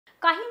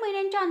काही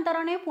महिन्यांच्या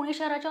अंतराने पुणे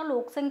शहराच्या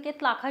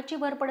लोकसंख्येत लाखाची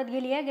भर पडत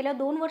गेली आहे। गेल्या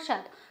 2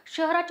 वर्षात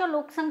शहराच्या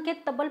लोकसंख्येत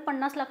तब्बल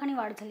 50 लाखांनी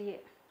वाढ झाली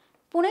आहे।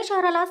 पुणे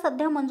शहराला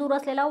सध्या मंजूर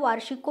असलेला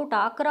वार्षिक कोटा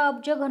 11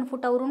 अब्ज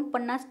घनफुटावरून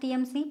 50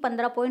 टीएमसी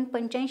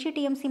 15.85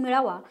 टीएमसी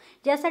मिळावा,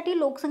 ज्यासाठी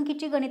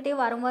लोकसंख्येची गणिते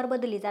वारंवार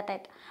बदलली जात आहेत।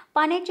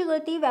 पाण्याची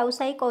गळती,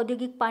 व्यावसायिक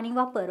औद्योगिक पाणी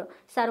वापर,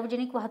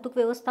 सार्वजनिक वाहतूक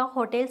व्यवस्था,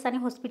 हॉटेल्स आणि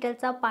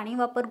हॉस्पिटलचा पाणी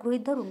वापर गृहीत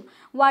धरून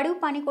वाढीव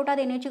पाणी कोटा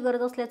देण्याची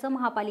गरज असल्याचं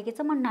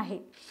महापालिकेचं म्हणणं आहे।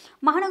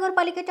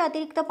 महानगरपालिकेच्या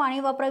अतिरिक्त पाणी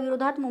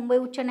वापराविरोधात मुंबई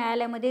उच्च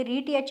न्यायालयामध्ये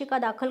रीट याचिका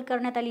दाखल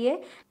करण्यात आली आहे।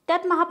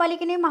 त्यात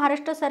महापालिकेने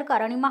महाराष्ट्र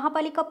सरकार आणि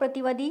महापालिका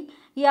प्रतिवादी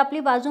ही आपली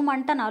बाजू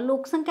मांडताना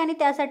लोकसंख्या आणि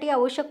त्यासाठी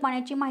आवश्यक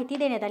पाण्याची माहिती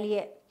देण्यात आली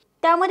आहे।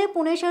 त्यामध्ये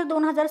पुणे शहर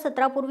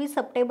 2017 पूर्वी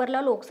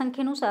सप्टेंबरला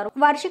लोकसंख्येनुसार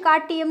वार्षिक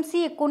 8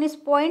 टीएमसी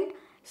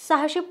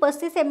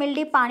 19.635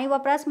 MLD पाणी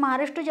वापरास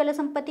महाराष्ट्र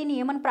जलसंपत्ती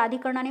नियमन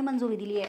प्राधिकरणाने मंजुरी दिली आहे।